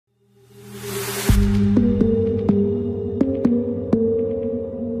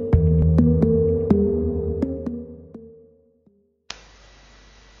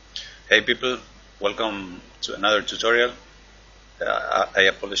Hey people, welcome to another tutorial. I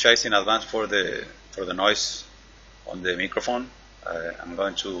apologize in advance for the noise on the microphone. I'm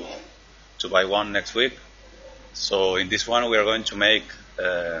going to buy one next week. So in this one we are going to make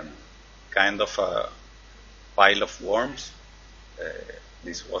kind of a pile of worms. Uh,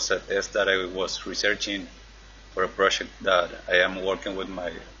 this was a test that I was researching for a project that I am working with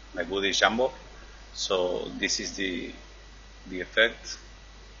my buddy Shambo. So this is the effect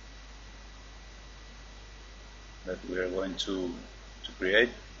that we are going to create.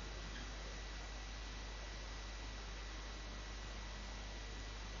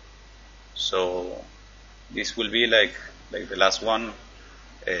 So this will be like the last one,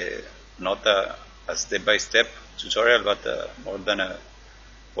 not a step-by-step tutorial, but more than a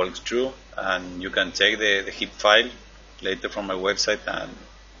walkthrough, and you can take the zip file later from my website and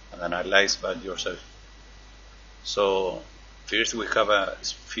analyze by yourself. So first we have a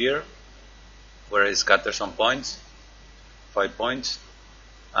sphere where I scatter some points, 5 points,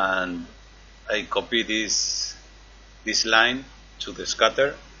 and I copy this line to the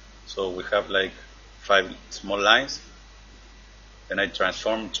scatter. So we have like 5 small lines. Then I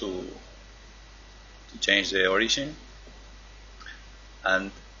transform to change the origin,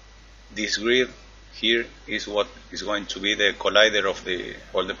 and this grid here is what is going to be the collider of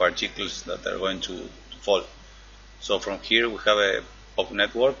all the particles that are going to fall. So from here we have a pop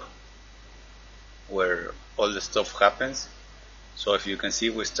network where all the stuff happens. So if you can see,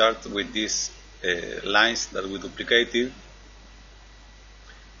 we start with these lines that we duplicated,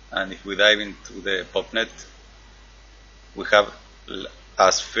 and if we dive into the popnet, we have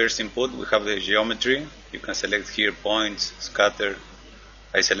as first input we have the geometry. You can select here points, scatter.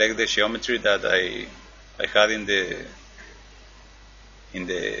 I select the geometry that I had in the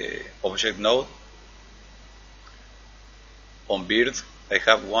object node. On beard I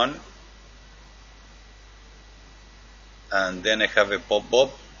have one, and then I have a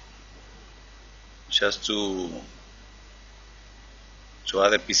pop-up just to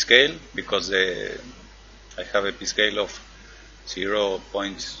add a p-scale, because I have a p-scale of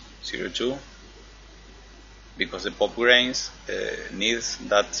 0.02, because the pop grains needs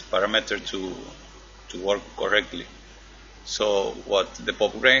that parameter to work correctly. So what the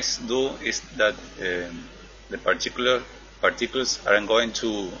pop grains do is that the particles aren't going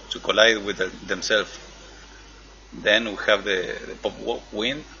to collide with themselves. Then we have the pop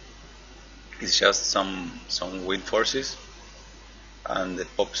wind. It's just some wind forces, and the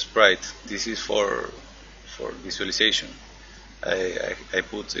pop sprite. This is for visualization. I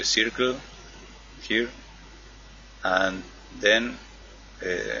put a circle here, and then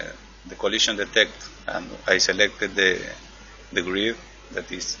the collision detect, and I selected the grid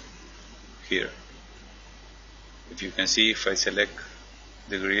that is here. If you can see, if I select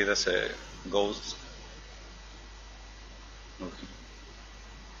the grid as a ghost, okay,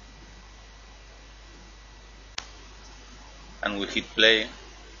 and we hit play,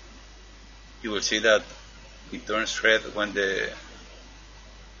 you will see that it turns red when the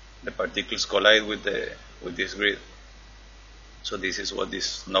particles collide with this grid. So this is what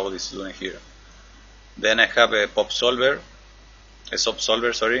this node is doing here. Then I have a subsolver,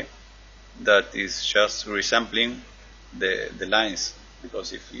 sorry, that is just resampling the lines,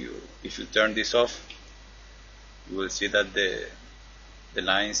 because if you turn this off, you will see that the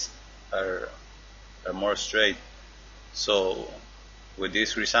lines are more straight. So with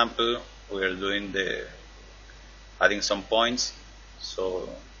this resample we are doing adding some points, so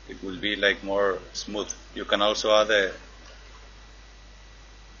it will be like more smooth. You can also add a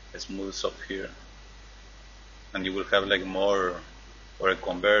smooth up here, and you will have like more, or a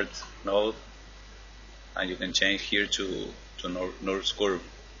convert node, and you can change here to Nurse curve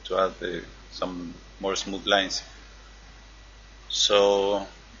to add some more smooth lines. So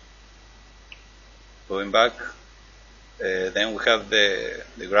going back, then we have the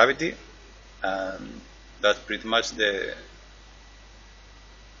gravity, and that's pretty much the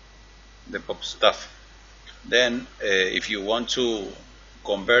pop stuff. Then if you want to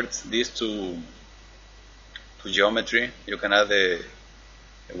convert this to geometry, you can add a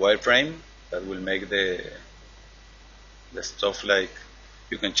wireframe that will make the stuff, like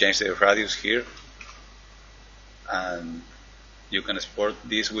you can change the radius here, and you can export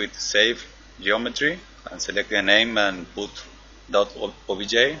this with save geometry and select the name and put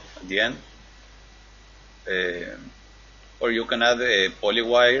 .obj at the end. Or you can add a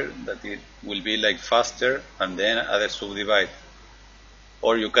polywire that it will be like faster, and then add a subdivide.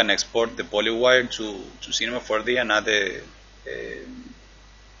 Or you can export the polywire to Cinema 4D and add a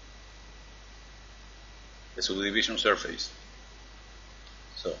subdivision surface.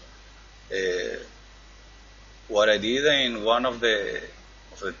 So Uh, what I did in one of the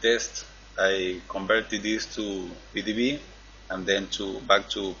tests, I converted this to PDB and then back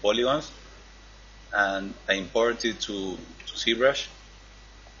to polygons, and I imported to ZBrush,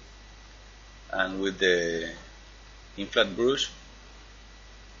 and with the inflat brush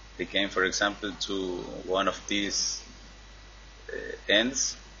I came, for example, to one of these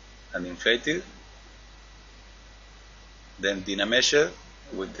ends and inflated, then dynameshed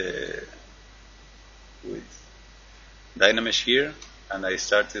with Dynamesh here, and I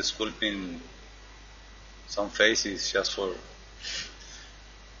started sculpting some faces just for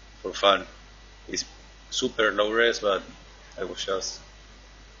fun. It's super low res, but I was just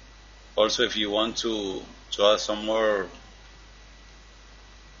also, if you want to add some more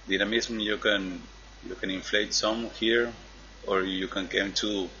dynamism, you can inflate some here, or you can come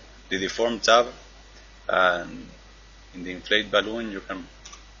to the deform tab, and in the inflate balloon you can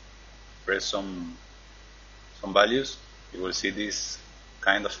press some values. You will see these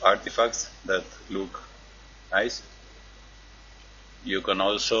kind of artifacts that look nice. You can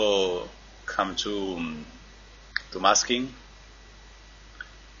also come to masking,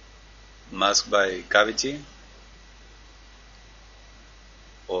 mask by cavity,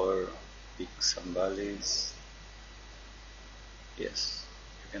 or peaks and valleys. Yes,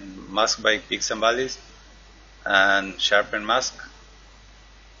 you can mask by peaks and valleys, and sharpen mask,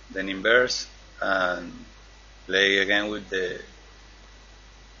 then inverse, and play again with the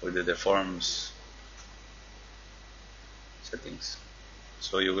deforms settings.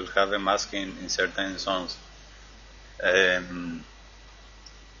 So you will have a mask in certain zones.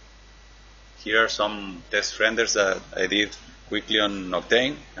 Here are some test renders that I did quickly on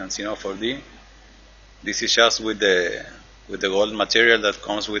Octane and Cine 4D. This is just with the gold material that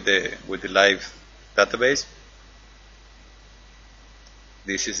comes with the live database.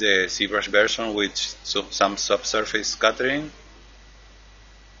 This is the ZBrush version with some subsurface scattering.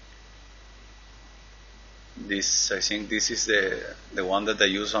 I think this is the one that I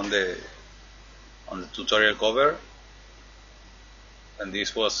use on the tutorial cover, and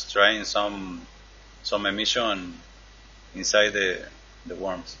this was trying some emission inside the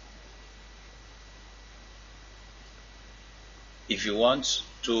worms. If you want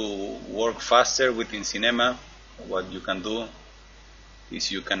to work faster within Cinema, what you can do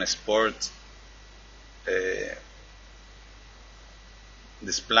is you can export the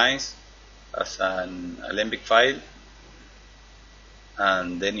splines as an Alembic file,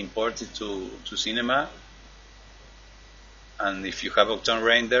 and then import it to Cinema. And if you have Octane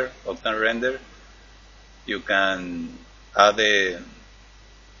render, you can add the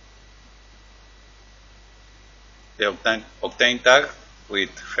Octane tag with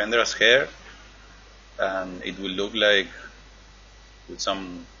render as hair, and it will look like with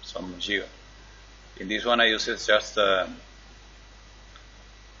some geo. In this one I use just a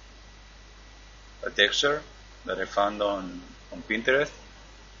texture that I found on Pinterest,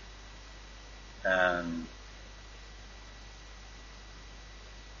 and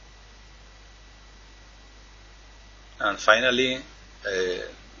finally I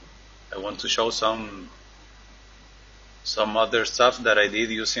want to show some other stuff that I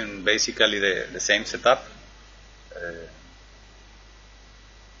did using basically the same setup.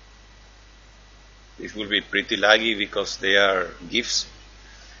 This will be pretty laggy because they are GIFs.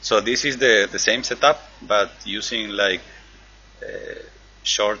 So this is the same setup, but using like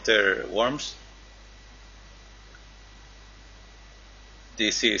shorter worms.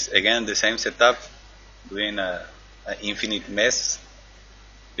 This is again the same setup, doing an infinite mess.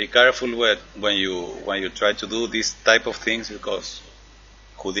 Be careful when you try to do this type of things, because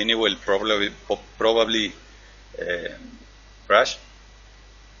Houdini will probably crash.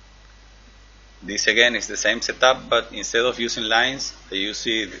 This again is the same setup, but instead of using lines, I use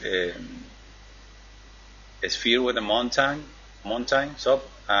a sphere with a mountain top,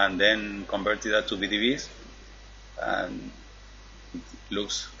 and then converted that to BDBs, and it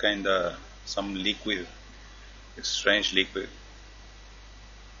looks kinda some liquid, strange liquid.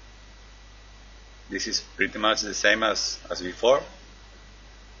 This is pretty much the same as before.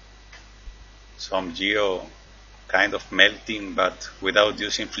 Some geo kind of melting, but without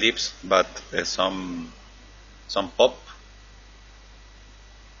using flips, but some pop.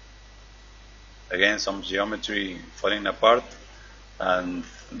 Again, some geometry falling apart, and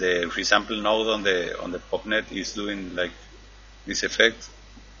the resample node on the popnet is doing like this effect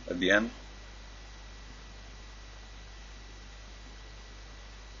at the end.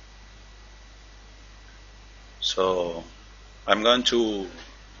 So I'm going to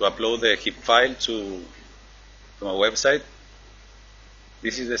upload the HIP file to my website.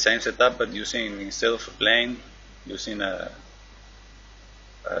 this is the same setup, but using, instead of a plane, using a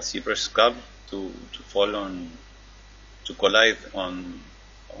zebra scalp to fall on, to collide on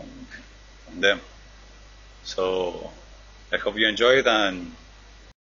them. So I hope you enjoyed, and